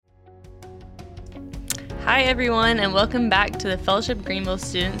Hi, everyone, and welcome back to the Fellowship Greenville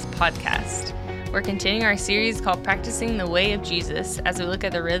Students Podcast. We're continuing our series called Practicing the Way of Jesus as we look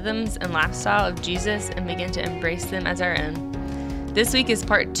at the rhythms and lifestyle of Jesus and begin to embrace them as our own. This week is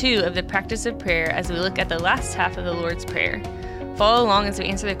part 2 of the practice of prayer as we look at the last half of the Lord's Prayer. Follow along as we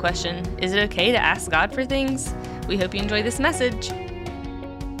answer the question, is it okay to ask God for things? We hope you enjoy this message.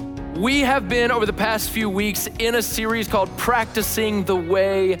 We have been, over the past few weeks, in a series called Practicing the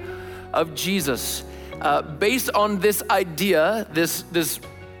Way of Jesus. Based on this idea, this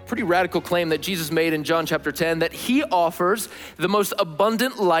pretty radical claim that Jesus made in John chapter 10, that he offers the most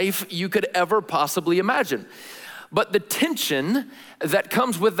abundant life you could ever possibly imagine. But the tension that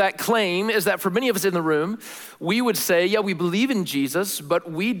comes with that claim is that for many of us in the room, we would say, yeah, we believe in Jesus,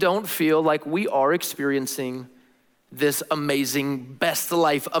 but we don't feel like we are experiencing this amazing best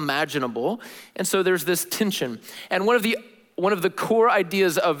life imaginable. And so there's this tension. And one of the core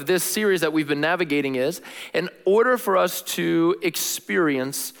ideas of this series that we've been navigating is, in order for us to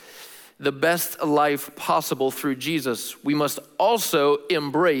experience the best life possible through Jesus, we must also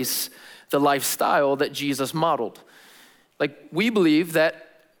embrace the lifestyle that Jesus modeled. Like, we believe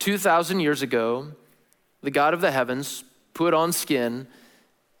that 2,000 years ago, the God of the heavens put on skin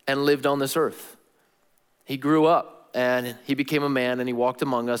and lived on this earth. He grew up and he became a man and he walked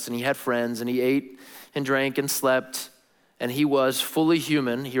among us and he had friends and he ate and drank and slept. And he was fully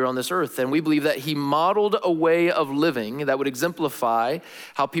human here on this earth. And we believe that he modeled a way of living that would exemplify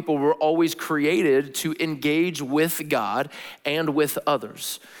how people were always created to engage with God and with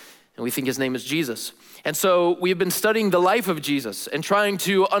others. And we think his name is Jesus. And so we've been studying the life of Jesus and trying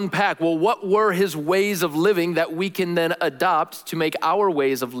to unpack, well, what were his ways of living that we can then adopt to make our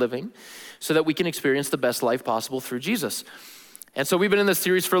ways of living so that we can experience the best life possible through Jesus. And so we've been in this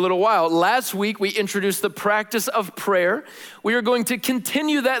series for a little while. Last week, we introduced the practice of prayer. We are going to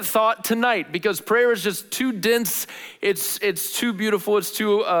continue that thought tonight because prayer is just too dense. It's too beautiful. It's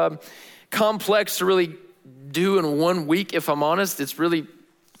too complex to really do in 1 week, if I'm honest. It's really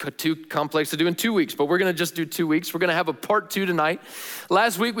too complex to do in 2 weeks, but we're going to just do 2 weeks. We're going to have a part 2 tonight.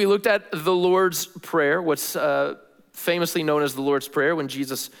 Last week, we looked at the Lord's Prayer, what's famously known as the Lord's Prayer when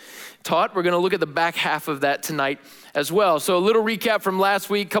Jesus taught. We're going to look at the back half of that tonight as well. So a little recap from last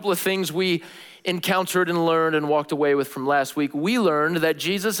week, a couple of things we encountered and learned and walked away with from last week. We learned that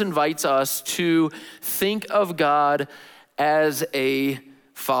Jesus invites us to think of God as a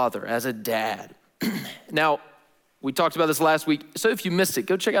father, as a dad. Now, we talked about this last week. So if you missed it,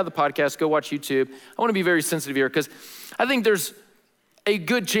 go check out the podcast, go watch YouTube. I want to be very sensitive here because I think there's a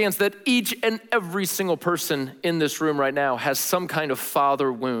good chance that each and every single person in this room right now has some kind of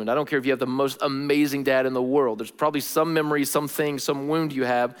father wound. I don't care if you have the most amazing dad in the world. There's probably some memory, something, some wound you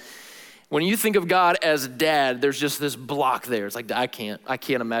have. When you think of God as dad, there's just this block there. It's like, I can't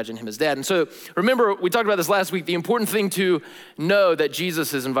imagine him as dad. And so remember, we talked about this last week. The important thing to know that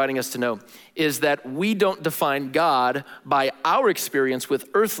Jesus is inviting us to know is that we don't define God by our experience with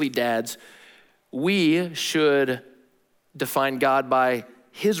earthly dads. We should define God by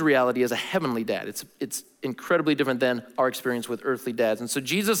his reality as a heavenly dad. It's incredibly different than our experience with earthly dads. And so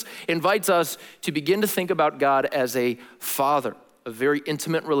Jesus invites us to begin to think about God as a father, a very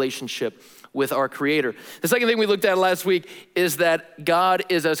intimate relationship with our Creator. The second thing we looked at last week is that God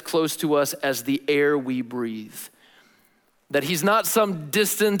is as close to us as the air we breathe. That he's not some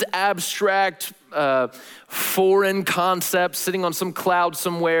distant, abstract, foreign concept sitting on some cloud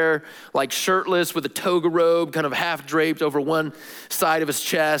somewhere, like shirtless with a toga robe, kind of half draped over one side of his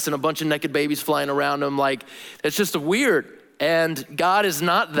chest and a bunch of naked babies flying around him. Like, it's just weird. And God is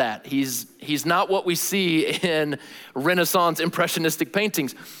not that. He's not what we see in Renaissance impressionistic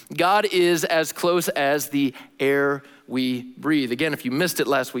paintings. God is as close as the air we breathe. Again, if you missed it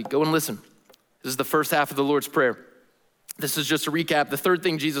last week, go and listen. This is the first half of the Lord's Prayer. This is just a recap. The third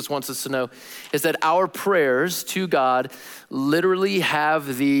thing Jesus wants us to know is that our prayers to God literally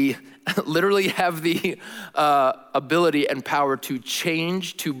have the ability and power to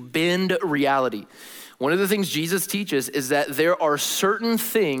change, to bend reality. One of the things Jesus teaches is that there are certain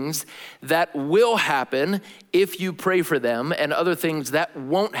things that will happen if you pray for them and other things that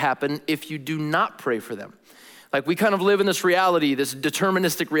won't happen if you do not pray for them. Like, we kind of live in this reality, this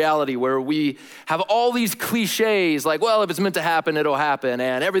deterministic reality where we have all these cliches like, well, if it's meant to happen, it'll happen,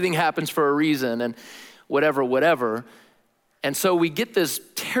 and everything happens for a reason, and whatever. And so we get this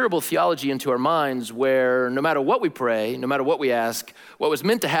terrible theology into our minds where no matter what we pray, no matter what we ask, what was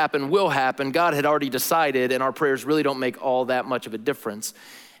meant to happen will happen. God had already decided, and our prayers really don't make all that much of a difference.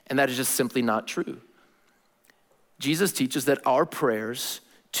 And that is just simply not true. Jesus teaches that our prayers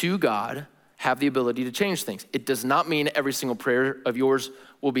to God have the ability to change things. It does not mean every single prayer of yours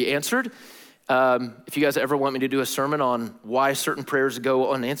will be answered. If you guys ever want me to do a sermon on why certain prayers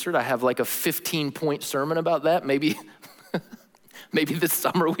go unanswered, I have like a 15-point sermon about that. Maybe this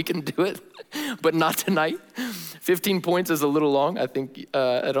summer we can do it, but not tonight. 15 points is a little long. I think,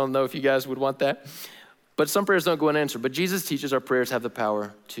 I don't know if you guys would want that. But some prayers don't go unanswered. But Jesus teaches our prayers have the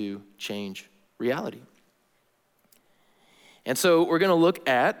power to change reality. And so we're going to look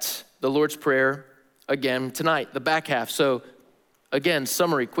at the Lord's Prayer again tonight, the back half. So again,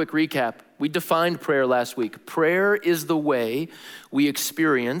 summary, quick recap. We defined prayer last week. Prayer is the way we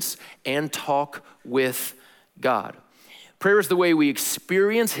experience and talk with God. Prayer is the way we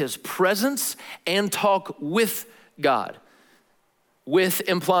experience his presence and talk with God. With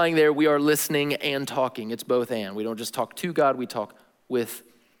implying there we are listening and talking. It's both and. We don't just talk to God, we talk with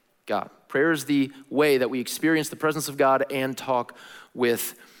God. Prayer is the way that we experience the presence of God and talk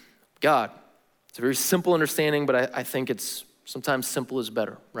with God. It's a very simple understanding, but I think it's sometimes simple is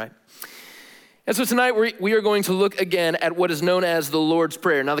better, right? And so tonight we are going to look again at what is known as the Lord's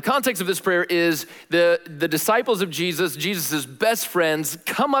Prayer. Now the context of this prayer is the disciples of Jesus, Jesus' best friends,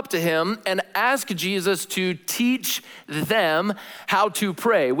 come up to him and ask Jesus to teach them how to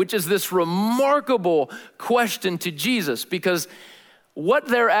pray, which is this remarkable question to Jesus, because what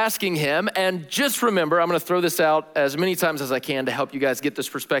they're asking him, and just remember, I'm gonna throw this out as many times as I can to help you guys get this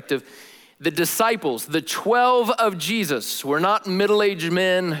perspective. The disciples, the 12 of Jesus, were not middle-aged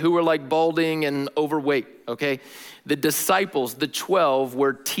men who were like balding and overweight, okay? The disciples, the 12,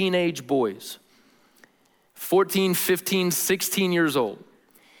 were teenage boys, 14, 15, 16 years old.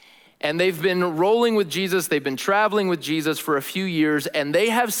 And they've been rolling with Jesus, they've been traveling with Jesus for a few years, and they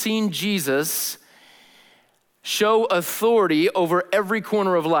have seen Jesus show authority over every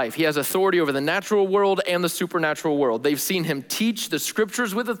corner of life. He has authority over the natural world and the supernatural world. They've seen him teach the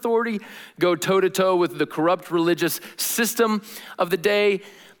scriptures with authority, go toe-to-toe with the corrupt religious system of the day,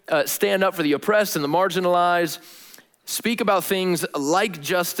 stand up for the oppressed and the marginalized, speak about things like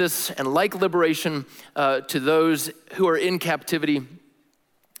justice and like liberation to those who are in captivity.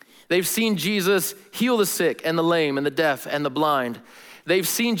 They've seen Jesus heal the sick and the lame and the deaf and the blind. They've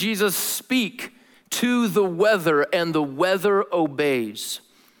seen Jesus speak to the weather, and the weather obeys.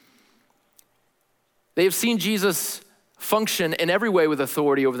 They have seen Jesus function in every way with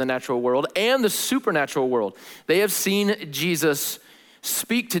authority over the natural world and the supernatural world. They have seen Jesus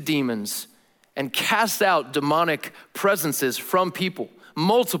speak to demons and cast out demonic presences from people,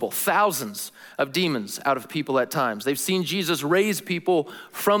 multiple thousands of demons out of people at times. They've seen Jesus raise people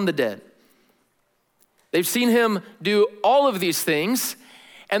from the dead. They've seen him do all of these things.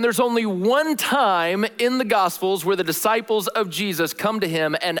 And there's only one time in the Gospels where the disciples of Jesus come to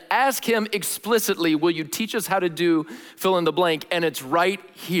him and ask him explicitly, will you teach us how to do fill in the blank? And it's right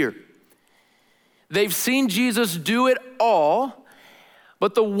here. They've seen Jesus do it all,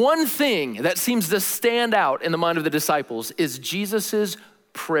 but the one thing that seems to stand out in the mind of the disciples is Jesus's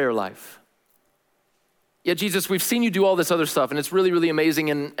prayer life. Yeah, Jesus, we've seen you do all this other stuff, and it's really, really amazing,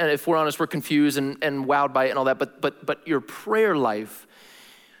 and if we're honest, we're confused and wowed by it and all that, but your prayer life,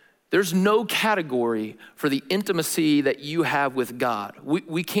 there's no category for the intimacy that you have with God.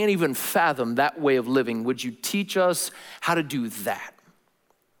 We can't even fathom that way of living. Would you teach us how to do that?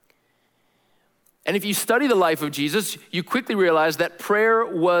 And if you study the life of Jesus, you quickly realize that prayer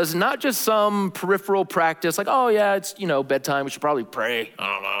was not just some peripheral practice, like, oh yeah, it's, bedtime, we should probably pray. I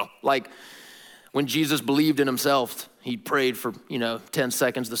don't know. Like when Jesus believed in himself, he prayed for, 10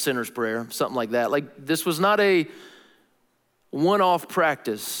 seconds, the sinner's prayer, something like that. Like this was not a one-off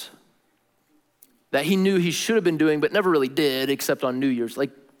practice that he knew he should have been doing, but never really did, except on New Year's.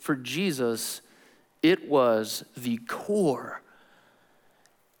 Like for Jesus, it was the core.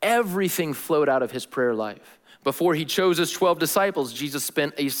 Everything flowed out of his prayer life. Before he chose his 12 disciples, Jesus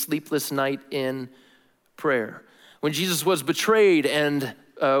spent a sleepless night in prayer. When Jesus was betrayed and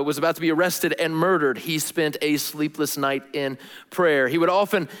was about to be arrested and murdered, he spent a sleepless night in prayer. He would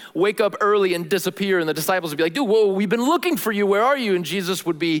often wake up early and disappear, and the disciples would be like, dude, whoa, we've been looking for you, where are you? And Jesus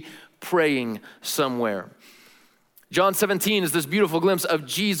would be praying somewhere. John 17 is this beautiful glimpse of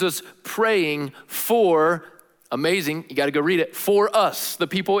Jesus praying for, amazing, you gotta go read it, for us, the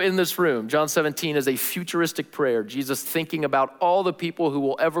people in this room. John 17 is a futuristic prayer. Jesus thinking about all the people who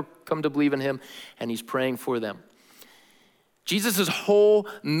will ever come to believe in him, and he's praying for them. Jesus' whole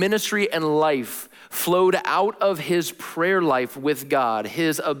ministry and life flowed out of his prayer life with God,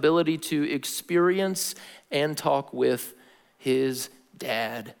 his ability to experience and talk with his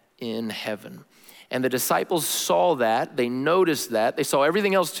dad in heaven. And the disciples saw that, they noticed that, they saw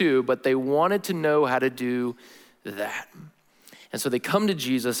everything else too, but they wanted to know how to do that. And so they come to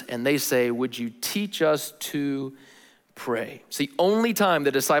Jesus and they say, would you teach us to pray. It's the only time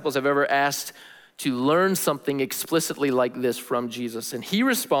the disciples have ever asked to learn something explicitly like this from Jesus. And he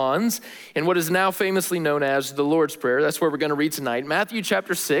responds in what is now famously known as the Lord's Prayer. That's where we're going to read tonight. Matthew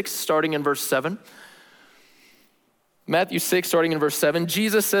chapter 6, starting in verse 7. Matthew 6, starting in verse 7,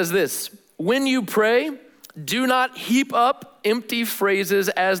 Jesus says this, "When you pray, do not heap up empty phrases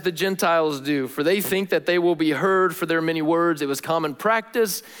as the Gentiles do, for they think that they will be heard for their many words." It was common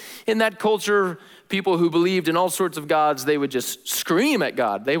practice in that culture. People who believed in all sorts of gods, they would just scream at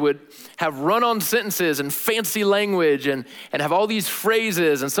God. They would have run-on sentences and fancy language and have all these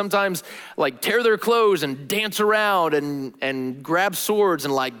phrases, and sometimes like tear their clothes and dance around and grab swords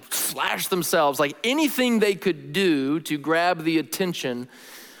and like slash themselves, like anything they could do to grab the attention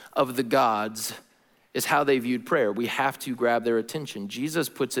of the gods is how they viewed prayer. We have to grab their attention. Jesus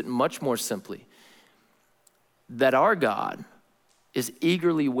puts it much more simply, that our God is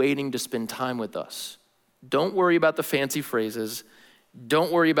eagerly waiting to spend time with us. Don't worry about the fancy phrases.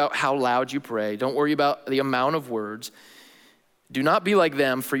 Don't worry about how loud you pray. Don't worry about the amount of words. Do not be like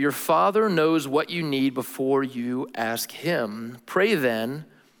them, for your Father knows what you need before you ask him. Pray then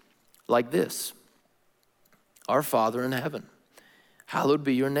like this: Our Father in heaven, hallowed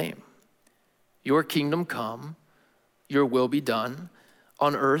be your name. Your kingdom come, your will be done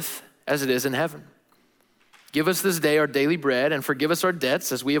on earth as it is in heaven. Give us this day our daily bread, and forgive us our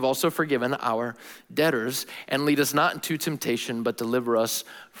debts as we have also forgiven our debtors. And lead us not into temptation, but deliver us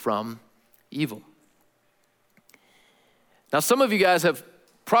from evil. Now, some of you guys have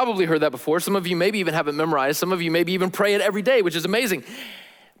probably heard that before. Some of you maybe even have it memorized. Some of you maybe even pray it every day, which is amazing.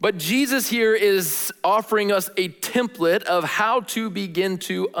 But Jesus here is offering us a template of how to begin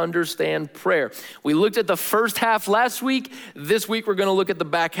to understand prayer. We looked at the first half last week. This week, we're gonna look at the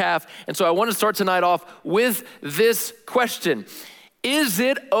back half. And so I wanna start tonight off with this question. Is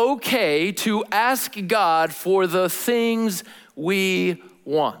it okay to ask God for the things we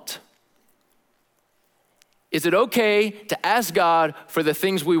want? Is it okay to ask God for the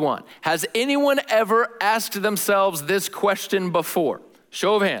things we want? Has anyone ever asked themselves this question before?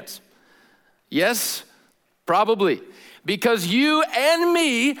 Show of hands. Yes, probably. Because you and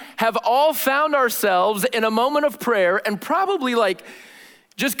me have all found ourselves in a moment of prayer and probably like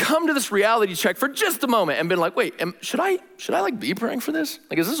just come to this reality check for just a moment and been like, wait, should I like be praying for this?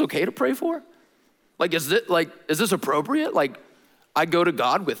 Like, is this okay to pray for? Like, is this appropriate? Like, I go to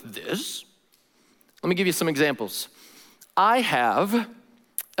God with this? Let me give you some examples. I have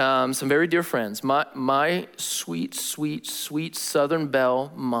some very dear friends. My sweet, sweet, sweet Southern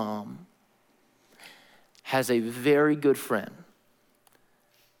Belle mom has a very good friend.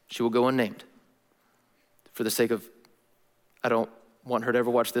 She will go unnamed for the sake of, I don't want her to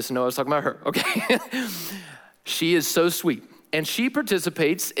ever watch this and know I was talking about her, okay? She is so sweet. And she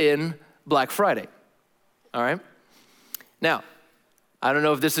participates in Black Friday, all right? Now, I don't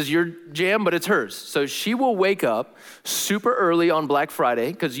know if this is your jam, but it's hers. So she will wake up super early on Black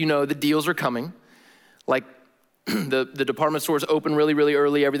Friday, because you know the deals are coming. Like the department stores open really, really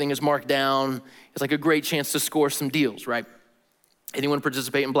early. Everything is marked down. It's like a great chance to score some deals, right? Anyone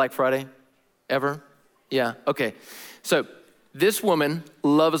participate in Black Friday ever? Yeah, okay. So this woman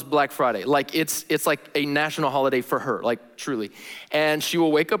loves Black Friday. Like it's like a national holiday for her, like truly. And she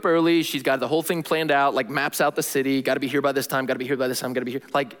will wake up early. She's got the whole thing planned out, like maps out the city. Got to be here by this time, got to be here by this time, got to be here.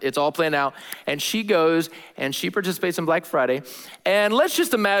 Like it's all planned out. And she goes and she participates in Black Friday. And let's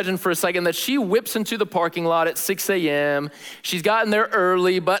just imagine for a second that she whips into the parking lot at 6 a.m. She's gotten there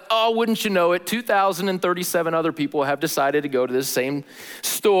early, but oh, wouldn't you know it, 2,037 other people have decided to go to this same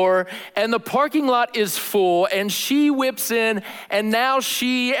store. And the parking lot is full and she whips in, and now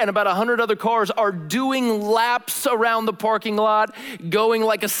she and about 100 other cars are doing laps around the parking lot, going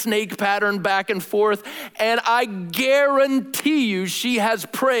like a snake pattern back and forth. And I guarantee you she has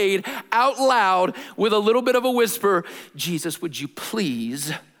prayed out loud with a little bit of a whisper, Jesus, would you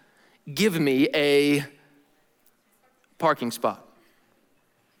please give me a parking spot?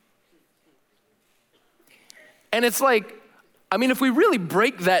 And it's like, I mean, if we really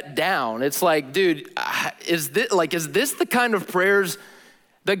break that down, it's like, dude, is this the kind of prayers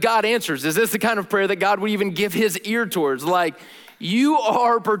that God answers? Is this the kind of prayer that God would even give his ear towards? Like, you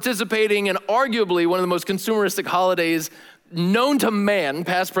are participating in arguably one of the most consumeristic holidays known to man,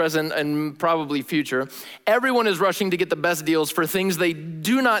 past, present, and probably future. Everyone is rushing to get the best deals for things they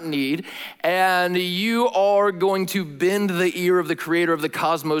do not need, and you are going to bend the ear of the creator of the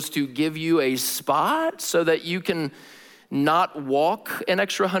cosmos to give you a spot so that you can not walk an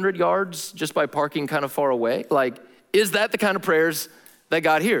extra 100 yards just by parking kind of far away? Like, is that the kind of prayers that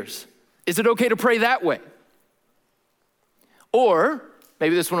God hears? Is it okay to pray that way? Or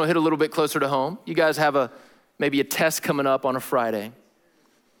maybe this one will hit a little bit closer to home. You guys have maybe a test coming up on a Friday.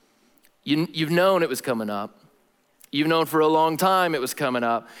 You've known it was coming up. You've known for a long time it was coming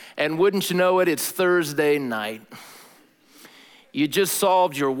up. And wouldn't you know it, it's Thursday night. You just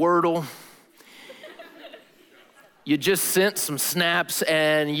solved your Wordle. You just sent some snaps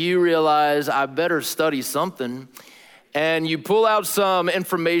and you realize I better study something. And you pull out some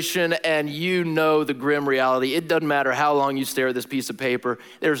information and you know the grim reality. It doesn't matter how long you stare at this piece of paper.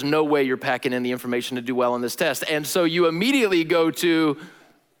 There's no way you're packing in the information to do well on this test. And so you immediately go to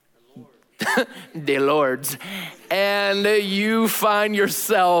the Lord's and you find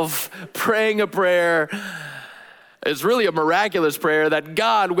yourself praying a prayer. It's really a miraculous prayer that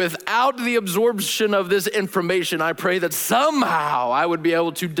God, without the absorption of this information, I pray that somehow I would be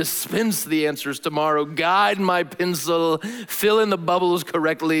able to dispense the answers tomorrow, guide my pencil, fill in the bubbles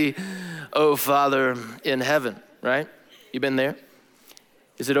correctly. Oh, Father in heaven, right? You been there?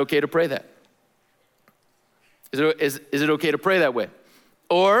 Is it okay to pray that? Is it okay to pray that way?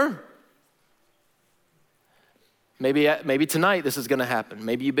 Or maybe tonight this is gonna happen.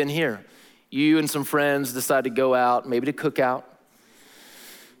 Maybe you've been here. You and some friends decide to go out, maybe to cook out.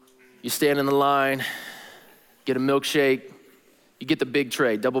 You stand in the line, get a milkshake. You get the big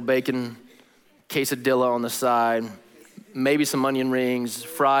tray, double bacon, quesadilla on the side, maybe some onion rings,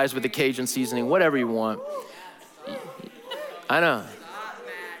 fries with the Cajun seasoning, whatever you want. I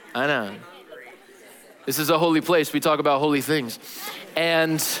know. This is a holy place. We talk about holy things.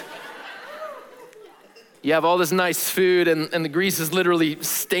 And you have all this nice food and the grease is literally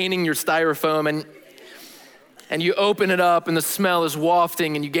staining your styrofoam and you open it up and the smell is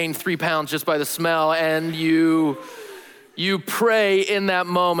wafting and you gain 3 pounds just by the smell and you pray in that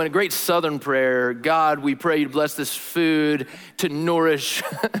moment, a great Southern prayer. God, we pray you bless this food to nourish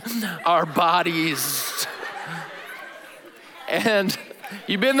our bodies. And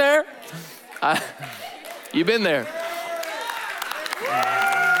you been there? You've been there.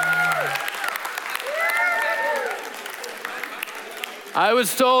 I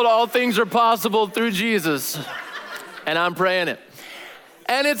was told all things are possible through Jesus, and I'm praying it.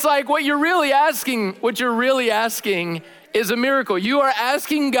 And it's like what you're really asking is a miracle. You are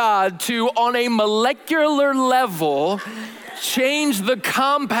asking God to, on a molecular level, change the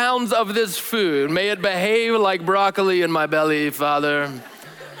compounds of this food. May it behave like broccoli in my belly, Father.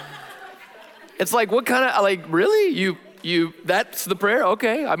 It's like, what kind of, like, really? You, that's the prayer?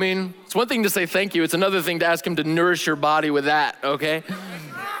 Okay. I mean, it's one thing to say thank you. It's another thing to ask him to nourish your body with that, okay?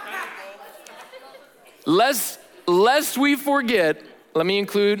 Lest we forget, let me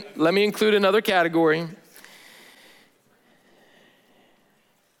include another category.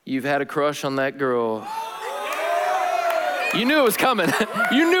 You've had a crush on that girl. You knew it was coming.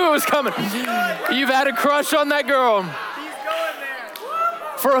 You've had a crush on that girl.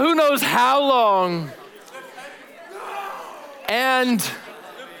 For who knows how long. And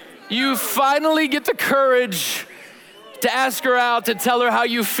you finally get the courage to ask her out, to tell her how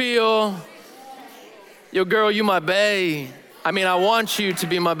you feel. Yo, girl, you my bae. I mean, I want you to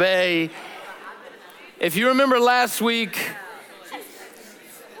be my bae. If you remember last week,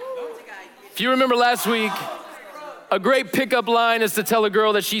 a great pickup line is to tell a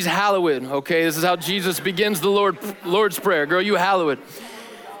girl that she's hallowed, okay? This is how Jesus begins the Lord's Prayer. Girl, you hallowed.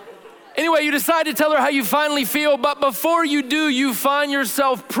 Anyway, you decide to tell her how you finally feel, but before you do, you find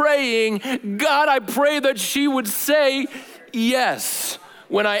yourself praying, God, I pray that she would say yes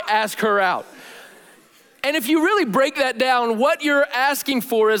when I ask her out. And if you really break that down, what you're asking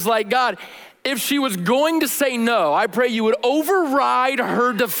for is like, God, if she was going to say no, I pray you would override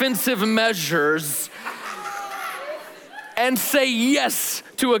her defensive measures and say yes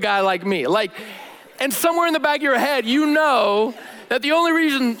to a guy like me. And somewhere in the back of your head, you know that the only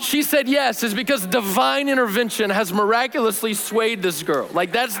reason she said yes is because divine intervention has miraculously swayed this girl.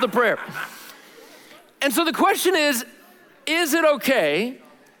 Like, that's the prayer. And so the question is it okay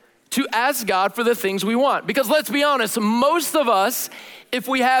to ask God for the things we want? Because let's be honest, most of us, if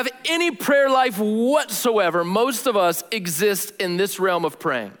we have any prayer life whatsoever, most of us exist in this realm of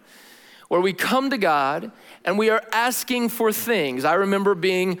praying, where we come to God and we are asking for things. I remember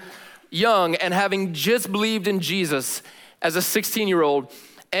being young and having just believed in Jesus as a 16-year-old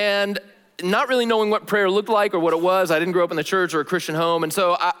and not really knowing what prayer looked like or what it was. I didn't grow up in the church or a Christian home. And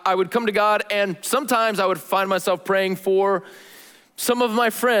so I would come to God and sometimes I would find myself praying for some of my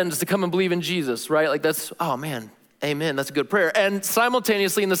friends to come and believe in Jesus, right? Like that's, oh man, amen, that's a good prayer. And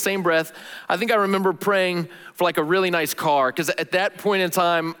simultaneously in the same breath, I think I remember praying for like a really nice car, because at that point in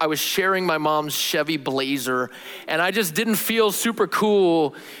time, I was sharing my mom's Chevy Blazer and I just didn't feel super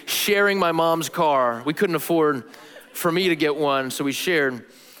cool sharing my mom's car. We couldn't afford for me to get one, so we shared.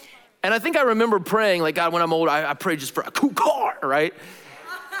 And I think I remember praying, like, God, when I'm old, I pray just for a cool car, right?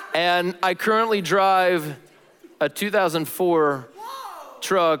 And I currently drive a 2004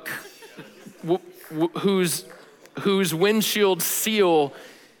 truck whose windshield seal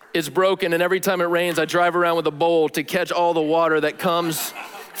is broken, and every time it rains, I drive around with a bowl to catch all the water that comes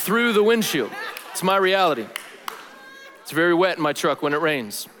through the windshield. It's my reality. It's very wet in my truck when it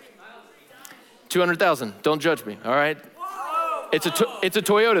rains. 200,000, don't judge me, all right? It's a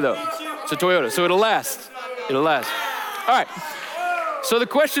Toyota though. It's a Toyota, so it'll last. It'll last. All right, so the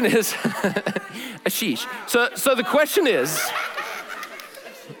question is, sheesh. So the question is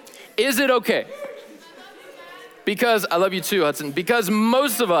it okay? Because, I love you too, Hudson, because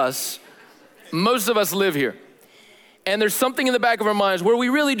most of us live here. And there's something in the back of our minds where we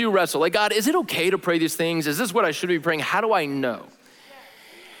really do wrestle. Like, God, is it okay to pray these things? Is this what I should be praying? How do I know?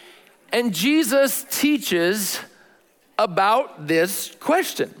 And Jesus teaches about this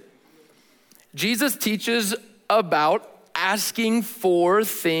question. Jesus teaches about asking for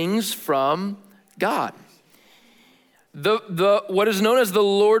things from God. What is known as the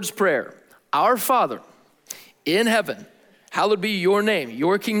Lord's Prayer. Our Father in heaven, hallowed be your name.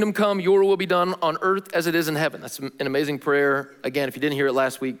 Your kingdom come, your will be done on earth as it is in heaven. That's an amazing prayer. Again, if you didn't hear it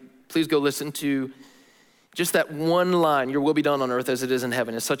last week, please go listen to just that one line, your will be done on earth as it is in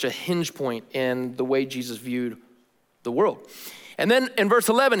heaven. It's such a hinge point in the way Jesus viewed the world. And then in verse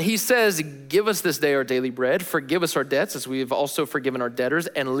 11, he says, give us this day our daily bread, forgive us our debts as we have also forgiven our debtors,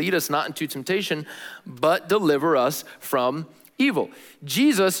 and lead us not into temptation, but deliver us from evil.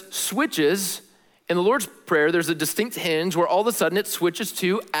 Jesus switches. In the Lord's Prayer, there's a distinct hinge where all of a sudden it switches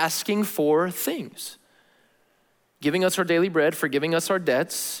to asking for things. Giving us our daily bread, forgiving us our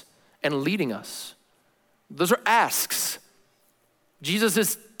debts, and leading us. Those are asks. Jesus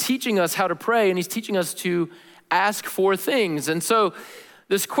is teaching us how to pray, and he's teaching us to ask for things. And so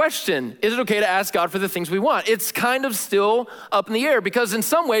this question, is it okay to ask God for the things we want? It's kind of still up in the air, because in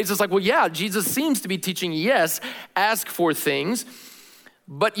some ways it's like, well, yeah, Jesus seems to be teaching, yes, ask for things.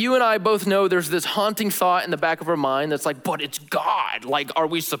 But you and I both know there's this haunting thought in the back of our mind that's like, but it's God. Like, are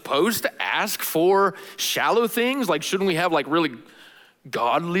we supposed to ask for shallow things? Like, shouldn't we have like really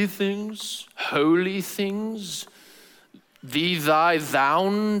godly things, holy things, thee, thy,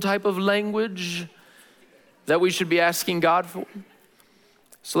 thou type of language that we should be asking God for?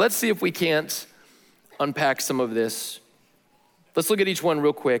 So let's see if we can't unpack some of this. Let's look at each one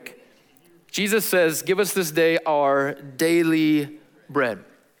real quick. Jesus says, give us this day our daily bread.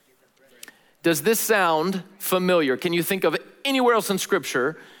 Does this sound familiar? Can you think of anywhere else in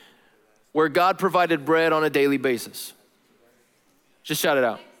Scripture where God provided bread on a daily basis? Just shout it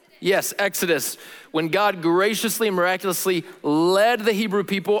out. Yes, Exodus, when God graciously and miraculously led the Hebrew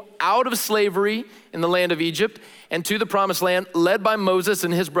people out of slavery in the land of Egypt and to the promised land, led by Moses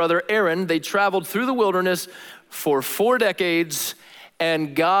and his brother Aaron. They traveled through the wilderness for 4 decades,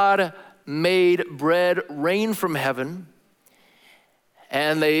 and God made bread rain from heaven.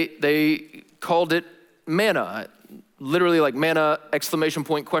 And they called it manna, literally like manna, !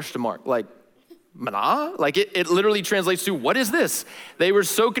 Like, manna? Like it literally translates to, what is this? They were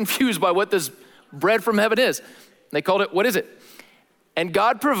so confused by what this bread from heaven is. They called it, what is it? And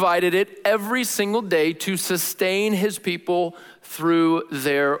God provided it every single day to sustain his people through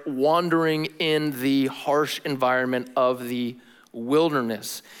their wandering in the harsh environment of the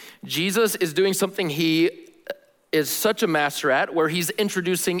wilderness. Jesus is doing something he is such a master at, where he's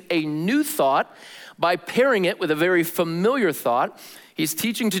introducing a new thought by pairing it with a very familiar thought. He's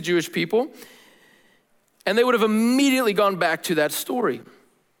teaching to Jewish people, and they would have immediately gone back to that story.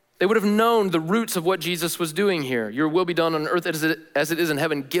 They would have known the roots of what Jesus was doing here. Your will be done on earth as it is in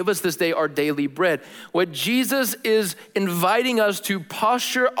heaven. Give us this day our daily bread. What Jesus is inviting us to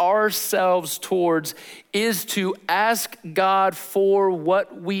posture ourselves towards is to ask God for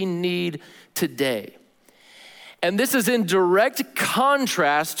what we need today. And this is in direct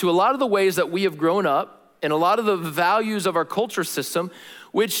contrast to a lot of the ways that we have grown up and a lot of the values of our culture system,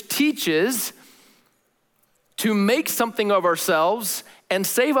 which teaches to make something of ourselves and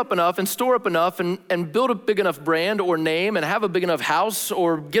save up enough and store up enough and build a big enough brand or name and have a big enough house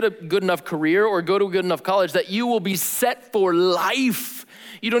or get a good enough career or go to a good enough college that you will be set for life.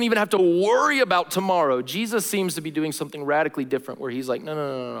 You don't even have to worry about tomorrow. Jesus seems to be doing something radically different where he's like,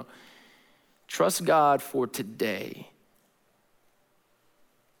 no. Trust God for today,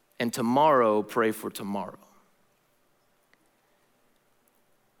 and tomorrow, pray for tomorrow.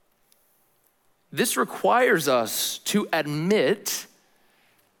 This requires us to admit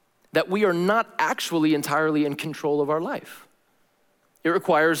that we are not actually entirely in control of our life. It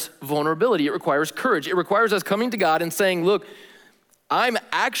requires vulnerability. It requires courage. It requires us coming to God and saying, look, I'm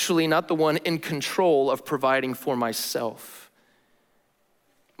actually not the one in control of providing for myself.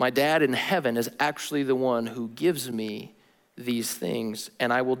 My dad in heaven is actually the one who gives me these things,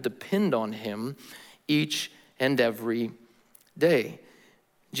 and I will depend on him each and every day.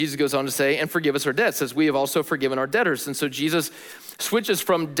 Jesus goes on to say, and forgive us our debts as we have also forgiven our debtors. And so Jesus switches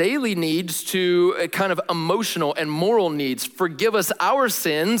from daily needs to a kind of emotional and moral needs. Forgive us our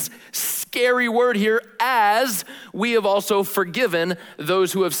sins, scary word here, as we have also forgiven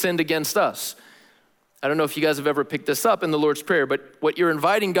those who have sinned against us. I don't know if you guys have ever picked this up in the Lord's Prayer, but what you're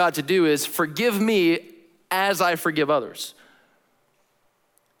inviting God to do is forgive me as I forgive others.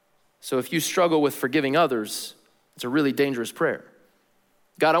 So if you struggle with forgiving others, it's a really dangerous prayer.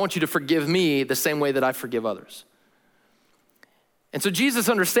 God, I want you to forgive me the same way that I forgive others. And so Jesus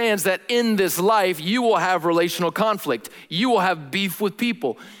understands that in this life, you will have relational conflict. You will have beef with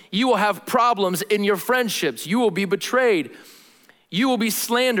people. You will have problems in your friendships. You will be betrayed. You will be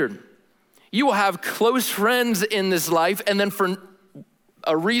slandered. You will have close friends in this life, and then for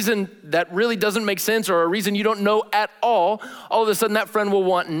a reason that really doesn't make sense or a reason you don't know at all of a sudden that friend will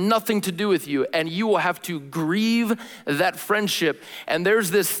want nothing to do with you, and you will have to grieve that friendship. And there's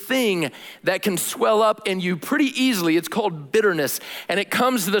this thing that can swell up in you pretty easily. It's called bitterness, and it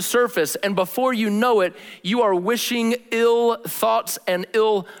comes to the surface, and before you know it, you are wishing ill thoughts and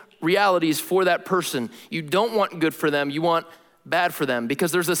ill realities for that person. You don't want good for them. You want bad for them,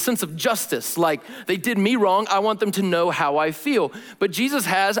 because there's a sense of justice, like they did me wrong, I want them to know how I feel. But Jesus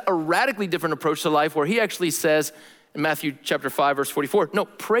has a radically different approach to life, where he actually says in Matthew chapter 5, verse 44, no,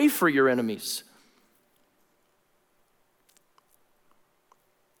 pray for your enemies.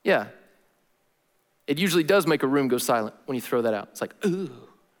 Yeah, it usually does make a room go silent when you throw that out. It's like, ooh.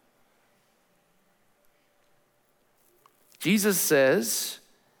 Jesus says,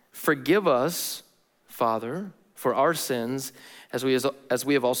 forgive us, Father, for our sins, as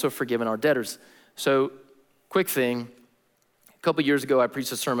we have also forgiven our debtors. So, quick thing, a couple years ago I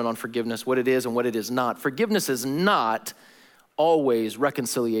preached a sermon on forgiveness, what it is and what it is not. Forgiveness is not always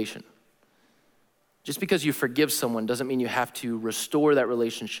reconciliation. Just because you forgive someone doesn't mean you have to restore that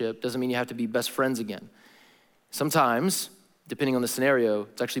relationship, doesn't mean you have to be best friends again. Sometimes, depending on the scenario,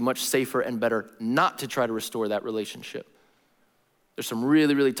 it's actually much safer and better not to try to restore that relationship. There's some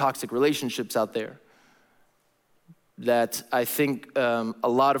really, really toxic relationships out there that I think a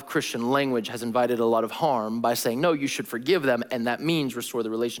lot of Christian language has invited a lot of harm by saying, no, you should forgive them, and that means restore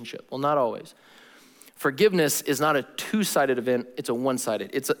the relationship. Well, not always. Forgiveness is not a two-sided event, it's a one-sided.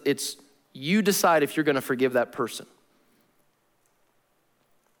 It's you decide if you're gonna forgive that person.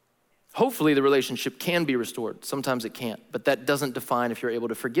 Hopefully the relationship can be restored. Sometimes it can't, but that doesn't define if you're able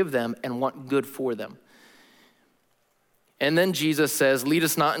to forgive them and want good for them. And then Jesus says, lead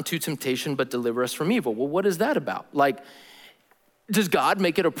us not into temptation, but deliver us from evil. Well, what is that about? Like, does God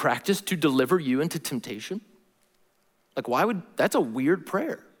make it a practice to deliver you into temptation? Like, that's a weird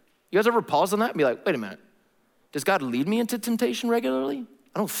prayer. You guys ever pause on that and be like, wait a minute, does God lead me into temptation regularly?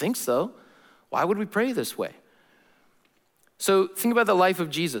 I don't think so. Why would we pray this way? So think about the life of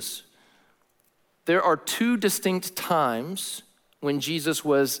Jesus. There are two distinct times when Jesus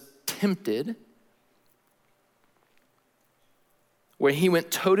was tempted, where he went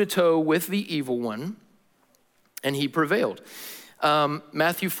toe-to-toe with the evil one, and he prevailed.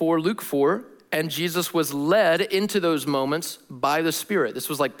 Matthew 4, Luke 4, and Jesus was led into those moments by the Spirit. This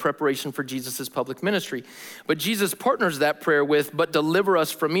was like preparation for Jesus' public ministry. But Jesus partners that prayer with, but deliver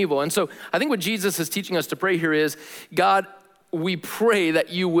us from evil. And so I think what Jesus is teaching us to pray here is, God, we pray that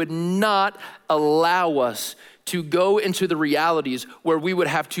you would not allow us to go into the realities where we would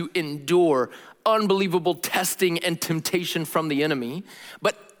have to endure unbelievable testing and temptation from the enemy.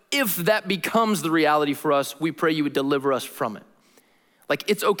 But if that becomes the reality for us, we pray you would deliver us from it. Like,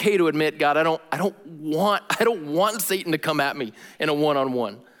 it's okay to admit, God, I don't want Satan to come at me in a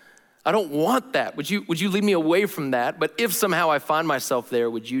one-on-one. I don't want that. Would you lead me away from that? But if somehow I find myself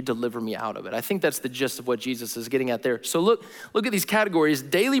there, would you deliver me out of it? I think that's the gist of what Jesus is getting at there. So look at these categories: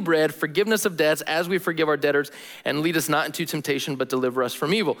 daily bread, forgiveness of debts as we forgive our debtors, and lead us not into temptation, but deliver us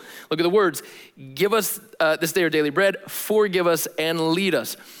from evil. Look at the words: give us this day our daily bread, forgive us, and lead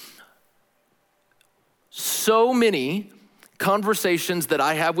us. So many conversations that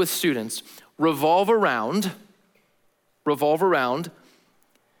I have with students revolve around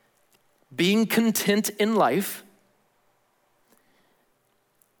being content in life,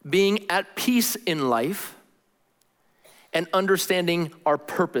 being at peace in life, and understanding our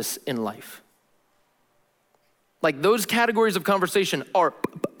purpose in life. Like, those categories of conversation are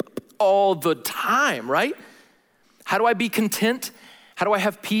all the time, right? How do I be content? How do I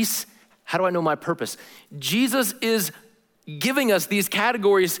have peace? How do I know my purpose? Jesus is giving us these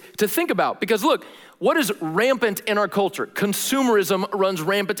categories to think about. Because look, what is rampant in our culture? Consumerism runs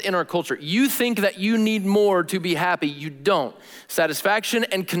rampant in our culture. You think that you need more to be happy. You don't. Satisfaction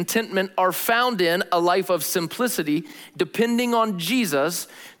and contentment are found in a life of simplicity, depending on Jesus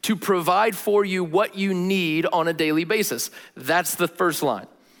to provide for you what you need on a daily basis. That's the first line.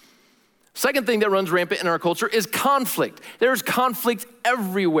 Second thing that runs rampant in our culture is conflict. There's conflict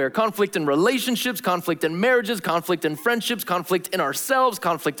everywhere. Conflict in relationships, conflict in marriages, conflict in friendships, conflict in ourselves,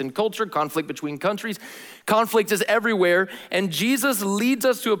 conflict in culture, conflict between countries. Conflict is everywhere. And Jesus leads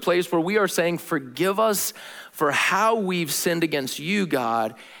us to a place where we are saying, forgive us for how we've sinned against you,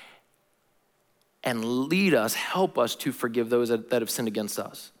 God, and lead us, help us to forgive those that have sinned against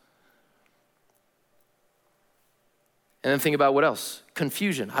us. And then think about what else?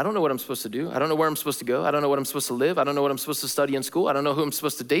 Confusion. I don't know what I'm supposed to do. I don't know where I'm supposed to go. I don't know what I'm supposed to live. I don't know what I'm supposed to study in school. I don't know who I'm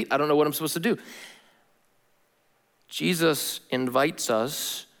supposed to date. I don't know what I'm supposed to do. Jesus invites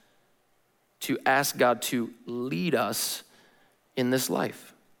us to ask God to lead us in this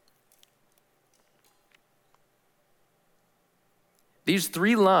life. These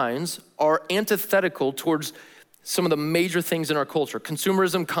three lines are antithetical towards some of the major things in our culture: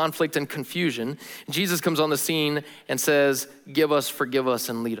 consumerism, conflict, and confusion. Jesus comes on the scene and says, give us, forgive us,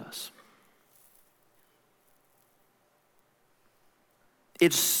 and lead us.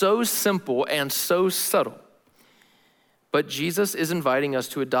 It's so simple and so subtle, but Jesus is inviting us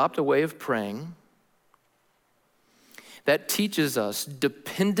to adopt a way of praying that teaches us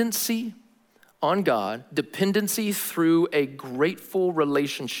dependency on God, dependency through a grateful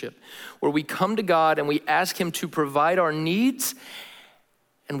relationship where we come to God and we ask him to provide our needs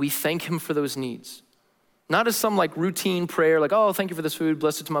and we thank him for those needs. Not as some like routine prayer, like, oh, thank you for this food,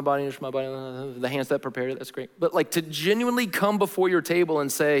 bless it to my body, nourish my body, the hands that prepared it, that's great. But like to genuinely come before your table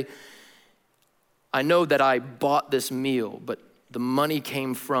and say, I know that I bought this meal, but the money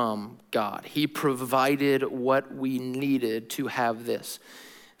came from God. He provided what we needed to have this.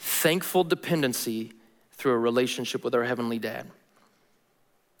 Thankful dependency through a relationship with our Heavenly Dad.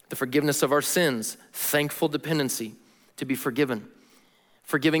 The forgiveness of our sins, thankful dependency to be forgiven.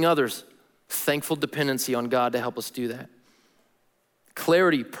 Forgiving others, thankful dependency on God to help us do that.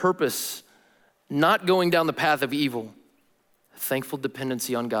 Clarity, purpose, not going down the path of evil, thankful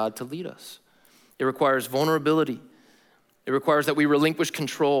dependency on God to lead us. It requires vulnerability. It requires that we relinquish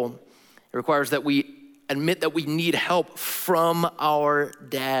control. It requires that we admit that we need help from our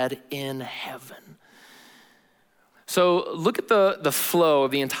Dad in heaven. So look at the flow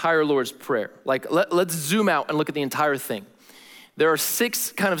of the entire Lord's Prayer. Like let's zoom out and look at the entire thing. There are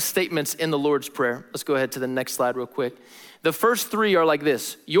 6 kind of statements in the Lord's Prayer. Let's go ahead to the next slide real quick. The first 3 are like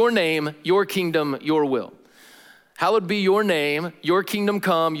this: your name, your kingdom, your will. Hallowed be your name, your kingdom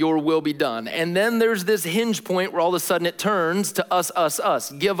come, your will be done. And then there's this hinge point where all of a sudden it turns to us, us,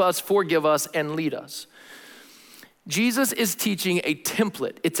 us. Give us, forgive us, and lead us. Jesus is teaching a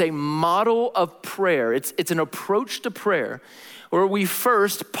template. It's a model of prayer. It's an approach to prayer where we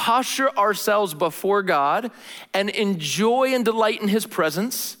first posture ourselves before God and enjoy and delight in his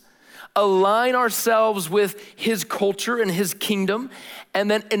presence, align ourselves with his culture and his kingdom, and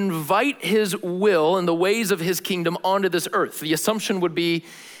then invite his will and the ways of his kingdom onto this earth. The assumption would be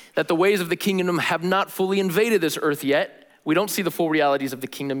that the ways of the kingdom have not fully invaded this earth yet. We don't see the full realities of the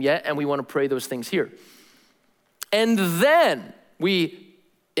kingdom yet, and we want to pray those things here. And then we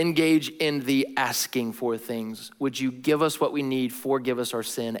engage in the asking for things. Would you give us what we need, forgive us our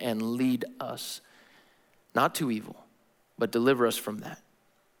sin, and lead us, not to evil, but deliver us from that.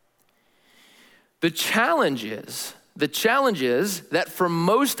 The challenge is that for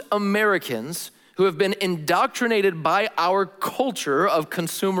most Americans who have been indoctrinated by our culture of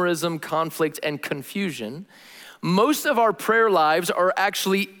consumerism, conflict, and confusion, most of our prayer lives are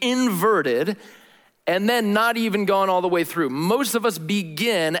actually inverted and then not even gone all the way through. Most of us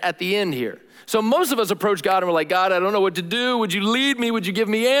begin at the end here. So most of us approach God and we're like, God, I don't know what to do. Would you lead me? Would you give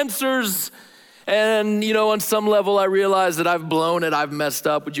me answers? And, on some level, I realize that I've blown it. I've messed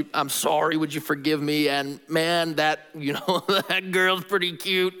up. I'm sorry. Would you forgive me? And man, that girl's pretty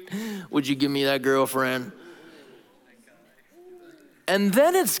cute. Would you give me that girlfriend? And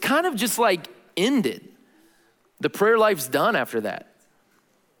then it's kind of just like ended. The prayer life's done after that.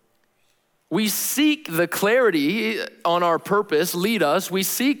 We seek the clarity on our purpose, lead us. We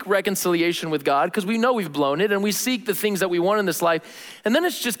seek reconciliation with God because we know we've blown it, and we seek the things that we want in this life, and then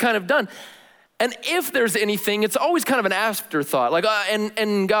it's just kind of done. And if there's anything, it's always kind of an afterthought. Like,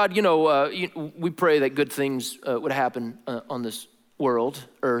 and God, we pray that good things would happen on this world,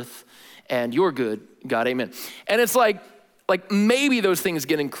 earth, and you're good, God, amen. And it's like maybe those things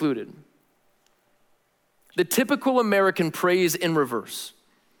get included. The typical American prays in reverse.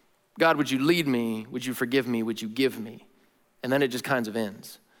 God, would you lead me? Would you forgive me? Would you give me? And then it just kind of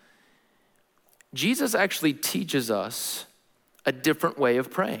ends. Jesus actually teaches us a different way of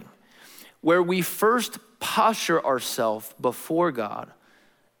praying, where we first posture ourselves before God,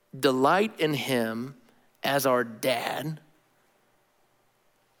 delight in him as our dad,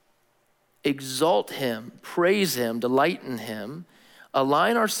 exalt him, praise him, delight in him,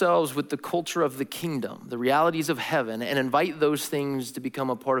 align ourselves with the culture of the kingdom, the realities of heaven, and invite those things to become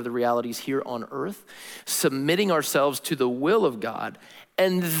a part of the realities here on earth, submitting ourselves to the will of God.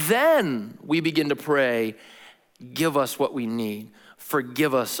 And then we begin to pray, give us what we need,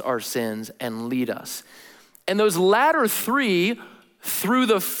 forgive us our sins, and lead us. And those latter three, through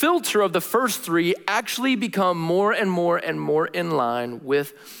the filter of the first three, actually become more and more and more in line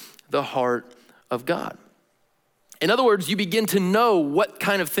with the heart of God. In other words, you begin to know what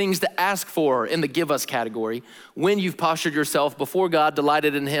kind of things to ask for in the give us category when you've postured yourself before God,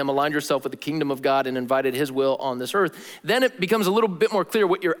 delighted in him, aligned yourself with the kingdom of God, and invited his will on this earth. Then it becomes a little bit more clear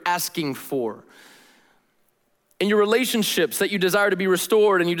what you're asking for. In your relationships that you desire to be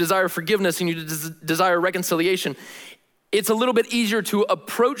restored and you desire forgiveness and you desire reconciliation, it's a little bit easier to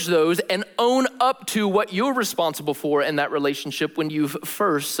approach those and own up to what you're responsible for in that relationship when you've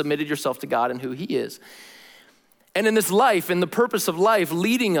first submitted yourself to God and who he is. And in this life, in the purpose of life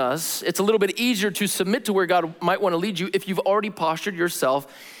leading us, it's a little bit easier to submit to where God might want to lead you if you've already postured yourself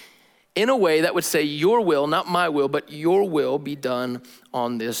in a way that would say, your will, not my will, but your will be done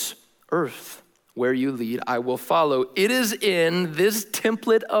on this earth. Where you lead, I will follow. It is in this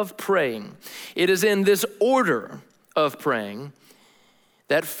template of praying, it is in this order of praying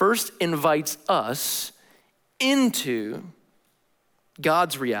that first invites us into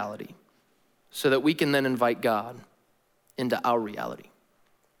God's reality so that we can then invite God into our reality.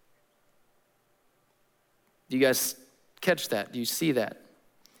 Do you guys catch that? Do you see that?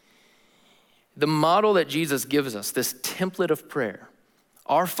 The model that Jesus gives us, this template of prayer,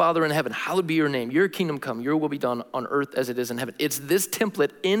 our Father in heaven, hallowed be your name, your kingdom come, your will be done on earth as it is in heaven. It's this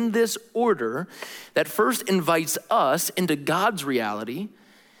template in this order that first invites us into God's reality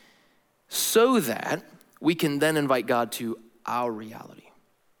so that we can then invite God to our reality.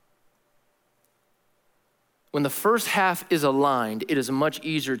 When the first half is aligned, it is much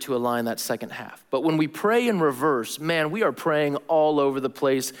easier to align that second half. But when we pray in reverse, man, we are praying all over the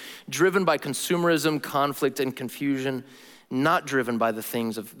place, driven by consumerism, conflict, and confusion, not driven by the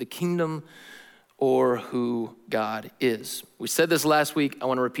things of the kingdom or who God is. We said this last week, I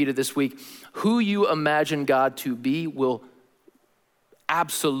want to repeat it this week. Who you imagine God to be will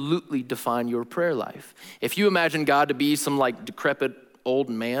absolutely define your prayer life. If you imagine God to be some like decrepit old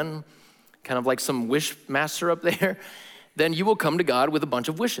man, kind of like some wish master up there, then you will come to God with a bunch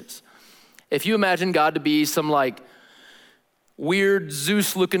of wishes. If you imagine God to be some like weird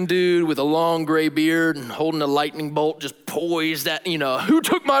Zeus-looking dude with a long gray beard and holding a lightning bolt just poised at, who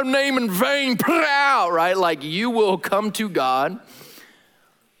took my name in vain, pow, right? Like you will come to God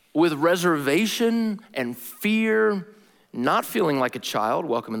with reservation and fear, not feeling like a child,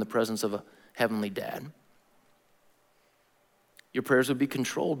 welcome in the presence of a heavenly dad. Your prayers will be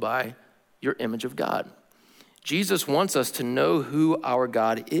controlled by your image of God. Jesus wants us to know who our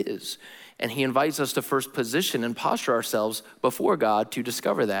God is, and he invites us to first position and posture ourselves before God to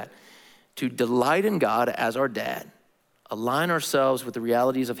discover that, to delight in God as our dad, align ourselves with the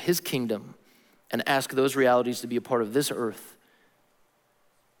realities of his kingdom, and ask those realities to be a part of this earth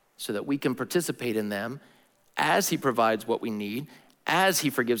so that we can participate in them as he provides what we need, as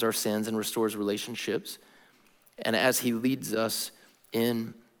he forgives our sins and restores relationships, and as he leads us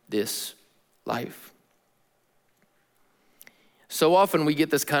in this life. So often we get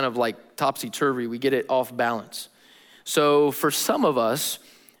this kind of like topsy-turvy, we get it off balance. So for some of us,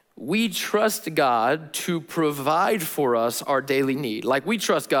 we trust God to provide for us our daily need. Like we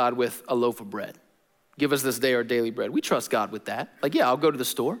trust God with a loaf of bread. Give us this day our daily bread. We trust God with that. Like, yeah, I'll go to the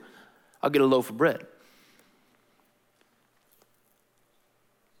store, I'll get a loaf of bread.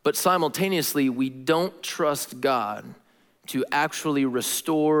 But simultaneously, we don't trust God to actually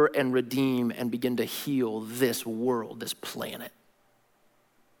restore and redeem and begin to heal this world, this planet.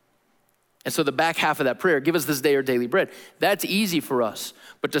 And so the back half of that prayer, give us this day our daily bread, that's easy for us.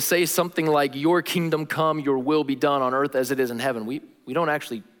 But to say something like, your kingdom come, your will be done on earth as it is in heaven, we don't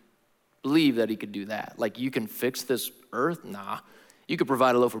actually believe that he could do that. Like, you can fix this earth? Nah. You could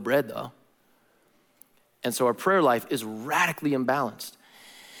provide a loaf of bread, though. And so our prayer life is radically imbalanced.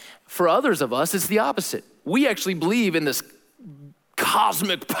 For others of us, it's the opposite. We actually believe in this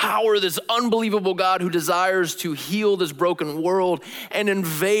cosmic power, this unbelievable God who desires to heal this broken world and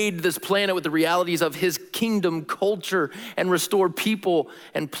invade this planet with the realities of his kingdom culture and restore people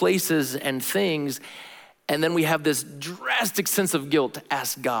and places and things. And then we have this drastic sense of guilt to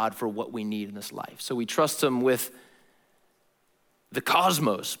ask God for what we need in this life. So we trust him with the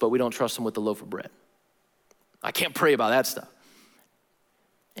cosmos, but we don't trust him with the loaf of bread. I can't pray about that stuff.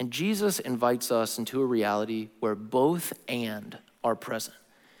 And Jesus invites us into a reality where both and are present.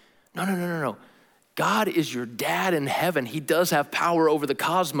 No. God is your dad in heaven. He does have power over the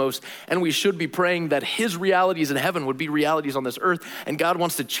cosmos, and we should be praying that his realities in heaven would be realities on this earth, and God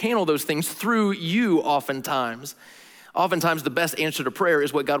wants to channel those things through you oftentimes. Oftentimes, the best answer to prayer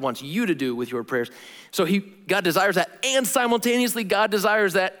is what God wants you to do with your prayers. So God desires that, and simultaneously, God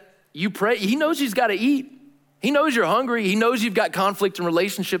desires that you pray. He knows you've got to eat. He knows you're hungry. He knows you've got conflict in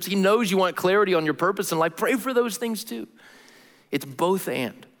relationships. He knows you want clarity on your purpose in life. Pray for those things too. It's both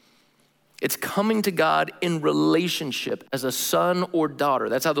and. It's coming to God in relationship as a son or daughter.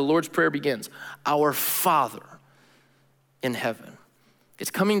 That's how the Lord's Prayer begins. Our Father in heaven.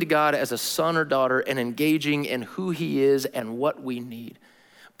 It's coming to God as a son or daughter and engaging in who he is and what we need.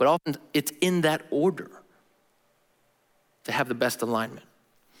 But often it's in that order to have the best alignment.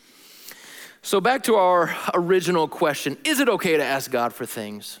 So back to our original question, is it okay to ask God for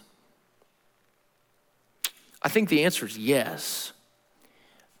things? I think the answer is yes.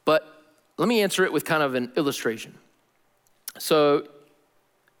 But let me answer it with kind of an illustration. So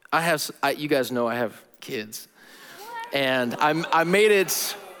you guys know I have kids. And I made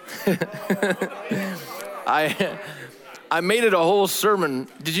it, I made it a whole sermon.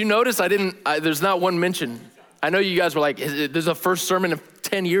 Did you notice there's not one mention. I know you guys were like, there's a first sermon in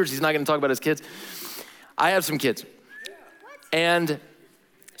 10 years, he's not gonna talk about his kids. I have some kids. And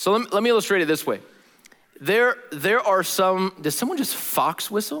so let me illustrate it this way. There are some, did someone just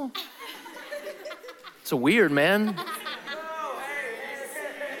fox whistle? It's a weird, man.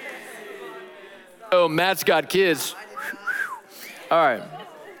 Oh, Matt's got kids. All right,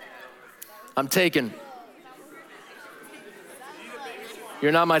 I'm taken.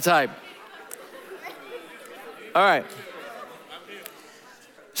 You're not my type. All right.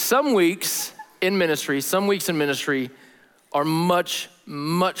 Some weeks in ministry are much,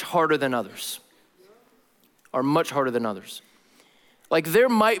 much harder than others. Like there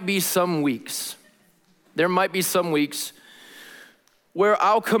might be some weeks where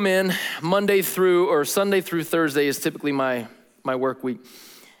I'll come in Sunday through Thursday is typically my work week.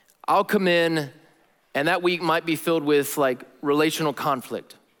 I'll come in and that week might be filled with like relational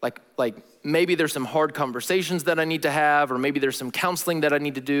conflict. Like maybe there's some hard conversations that I need to have, or maybe there's some counseling that I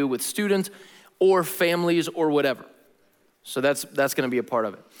need to do with students or families or whatever. So that's gonna be a part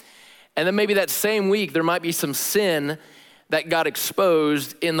of it. And then maybe that same week, there might be some sin that got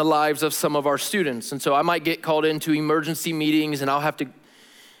exposed in the lives of some of our students. And so I might get called into emergency meetings and I'll have to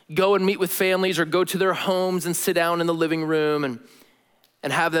go and meet with families or go to their homes and sit down in the living room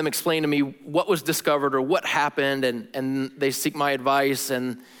and have them explain to me what was discovered or what happened, and they seek my advice.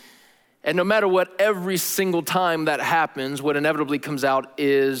 And no matter what, every single time that happens, what inevitably comes out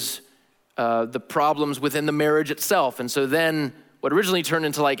is the problems within the marriage itself. And so then what originally turned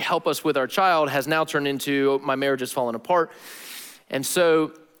into like help us with our child has now turned into my marriage has fallen apart. And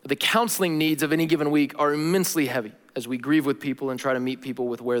so the counseling needs of any given week are immensely heavy as we grieve with people and try to meet people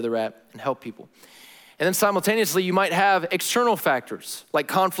with where they're at and help people. And then simultaneously, you might have external factors like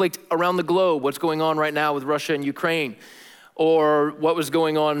conflict around the globe, what's going on right now with Russia and Ukraine, or what was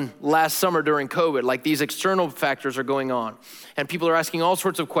going on last summer during COVID. Like these external factors are going on and people are asking all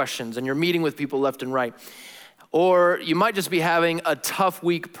sorts of questions and you're meeting with people left and right. Or you might just be having a tough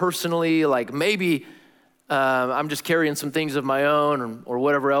week personally, like maybe I'm just carrying some things of my own or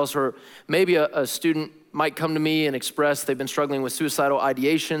whatever else, or maybe a student might come to me and express they've been struggling with suicidal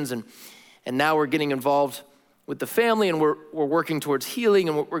ideations and now we're getting involved with the family and we're working towards healing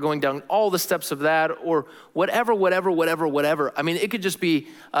and we're going down all the steps of that, or whatever. I mean, it could just be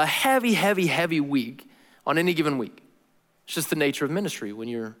a heavy week on any given week. It's just the nature of ministry when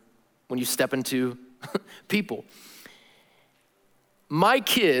you step into people. My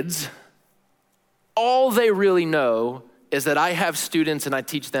kids, all they really know is that I have students and I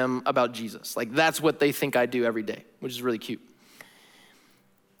teach them about Jesus. Like that's what they think I do every day, which is really cute.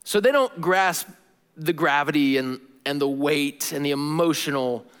 So they don't grasp the gravity and the weight and the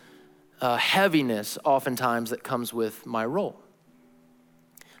emotional heaviness oftentimes that comes with my role.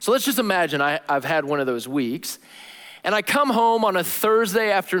 So let's just imagine I've had one of those weeks and I come home on a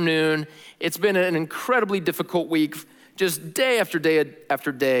Thursday afternoon. It's been an incredibly difficult week, just day after day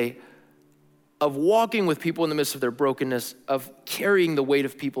after day. of walking with people in the midst of their brokenness, of carrying the weight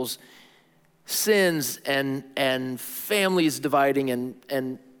of people's sins and families dividing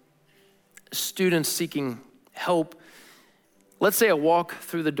and students seeking help. Let's say I walk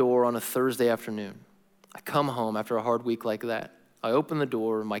through the door on a Thursday afternoon. I come home after a hard week like that. I open the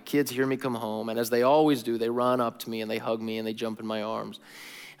door, my kids hear me come home, and as they always do, they run up to me and they hug me and they jump in my arms.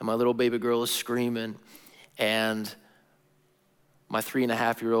 And my little baby girl is screaming, and my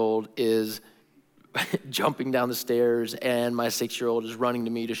 3.5-year-old is jumping down the stairs, and my 6-year-old is running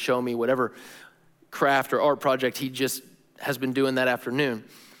to me to show me whatever craft or art project he just has been doing that afternoon.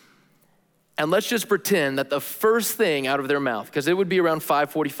 And let's just pretend that the first thing out of their mouth, because it would be around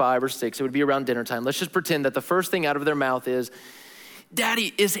 5:45 or 6, it would be around dinner time. Let's just pretend that the first thing out of their mouth is,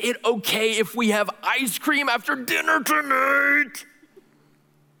 "Daddy, is it okay if we have ice cream after dinner tonight?"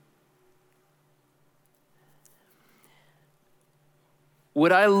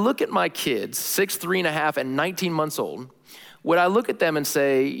 Would I look at my kids, 6, 3.5, and 19 months old, would I look at them and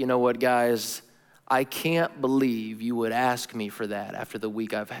say, "You know what, guys, I can't believe you would ask me for that after the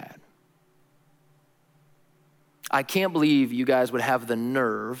week I've had. I can't believe you guys would have the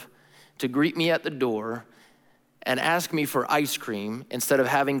nerve to greet me at the door and ask me for ice cream instead of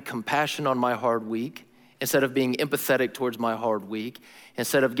having compassion on my hard week, instead of being empathetic towards my hard week,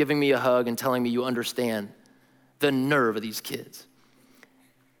 instead of giving me a hug and telling me you understand." The nerve of these kids.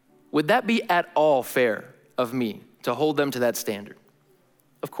 Would that be at all fair of me to hold them to that standard?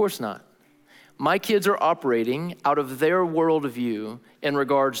 Of course not. My kids are operating out of their worldview in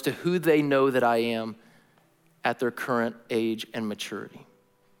regards to who they know that I am at their current age and maturity.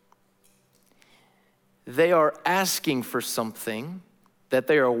 They are asking for something that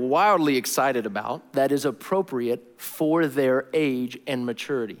they are wildly excited about that is appropriate for their age and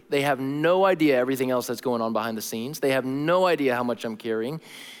maturity. They have no idea everything else that's going on behind the scenes. They have no idea how much I'm carrying.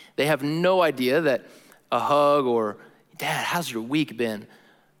 They have no idea that a hug or, "Dad, how's your week been?"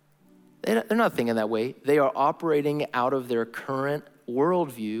 They're not thinking that way. They are operating out of their current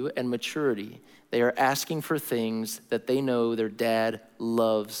worldview and maturity. They are asking for things that they know their dad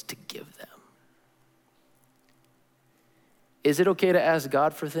loves to give them. Is it okay to ask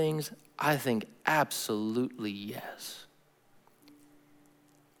God for things? I think absolutely yes.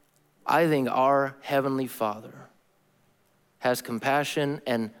 I think our Heavenly Father has compassion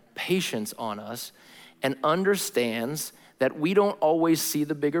and patience on us and understands that we don't always see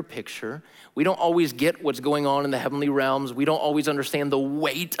the bigger picture. We don't always get what's going on in the heavenly realms. We don't always understand the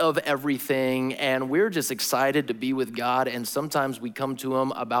weight of everything, and we're just excited to be with God, and sometimes we come to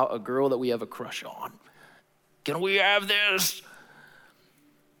him about a girl that we have a crush on. "Can we have this?"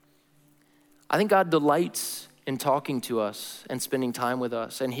 I think God delights in talking to us and spending time with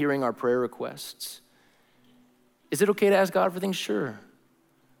us and hearing our prayer requests. Is it okay to ask God for things? Sure.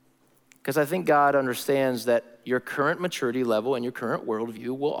 Because I think God understands that your current maturity level and your current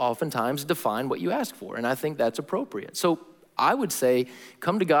worldview will oftentimes define what you ask for, and I think that's appropriate. So I would say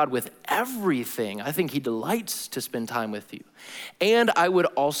come to God with everything. I think he delights to spend time with you. And I would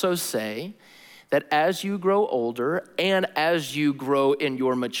also say that as you grow older and as you grow in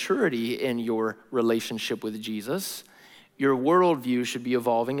your maturity in your relationship with Jesus, your worldview should be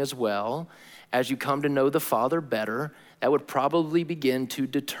evolving as well. As you come to know the Father better, that would probably begin to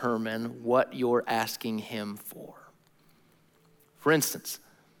determine what you're asking him for. For instance,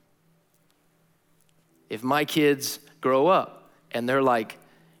 if my kids grow up and they're like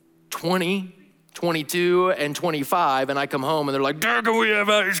 20, 22, and 25, and I come home and they're like, "Dad, can we have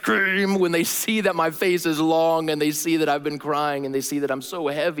ice cream?" When they see that my face is long and they see that I've been crying and they see that I'm so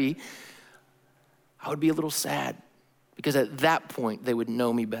heavy, I would be a little sad. Because at that point, they would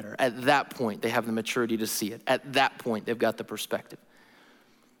know me better. At that point, they have the maturity to see it. At that point, they've got the perspective.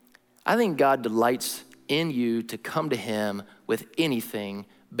 I think God delights in you to come to him with anything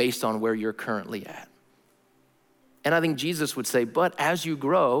based on where you're currently at. And I think Jesus would say, but as you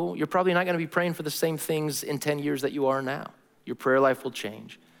grow, you're probably not going to be praying for the same things in 10 years that you are now. Your prayer life will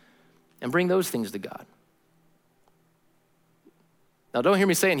change. And bring those things to God. Now, don't hear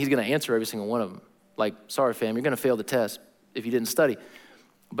me saying he's going to answer every single one of them. Like, sorry, fam, you're going to fail the test if you didn't study.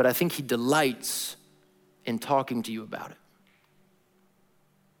 But I think he delights in talking to you about it.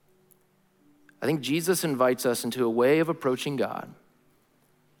 I think Jesus invites us into a way of approaching God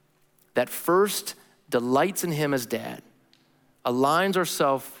that first delights in him as dad, aligns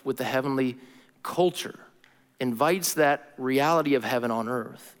ourselves with the heavenly culture, invites that reality of heaven on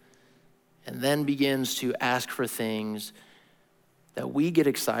earth, and then begins to ask for things that we get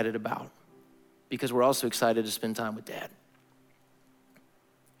excited about because we're also excited to spend time with dad.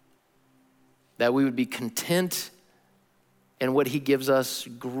 That we would be content and what he gives us,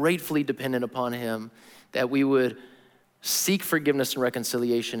 gratefully dependent upon him, that we would seek forgiveness and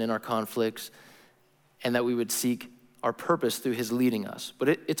reconciliation in our conflicts, and that we would seek our purpose through his leading us. But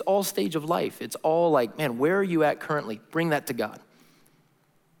it's all stage of life. It's all like, man, where are you at currently? Bring that to God.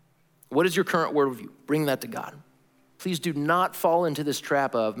 What is your current worldview? Bring that to God. Please do not fall into this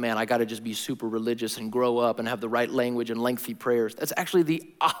trap of, man, I gotta just be super religious and grow up and have the right language and lengthy prayers. That's actually the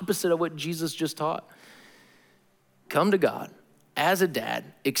opposite of what Jesus just taught. Come to God as a dad,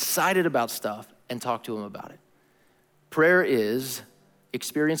 excited about stuff, and talk to him about it. Prayer is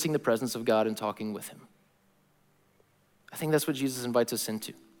experiencing the presence of God and talking with him. I think that's what Jesus invites us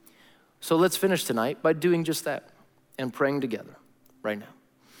into. So let's finish tonight by doing just that and praying together right now.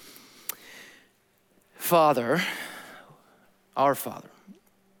 Father, our Father,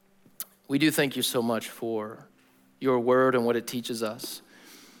 we do thank you so much for your word and what it teaches us.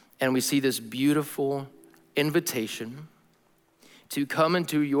 And we see this beautiful invitation to come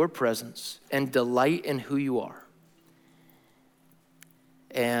into your presence and delight in who you are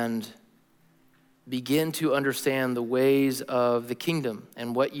and begin to understand the ways of the kingdom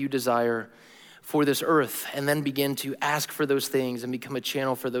and what you desire for this earth, and then begin to ask for those things and become a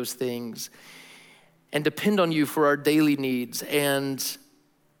channel for those things and depend on you for our daily needs and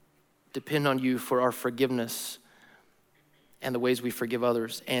depend on you for our forgiveness and the ways we forgive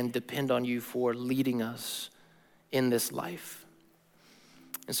others, and depend on you for leading us in this life.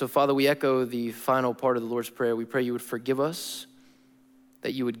 And so, Father, we echo the final part of the Lord's Prayer. We pray you would forgive us,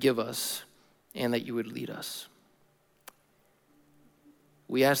 that you would give us, and that you would lead us.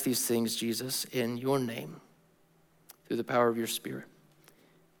 We ask these things, Jesus, in your name, through the power of your Spirit.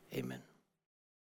 Amen.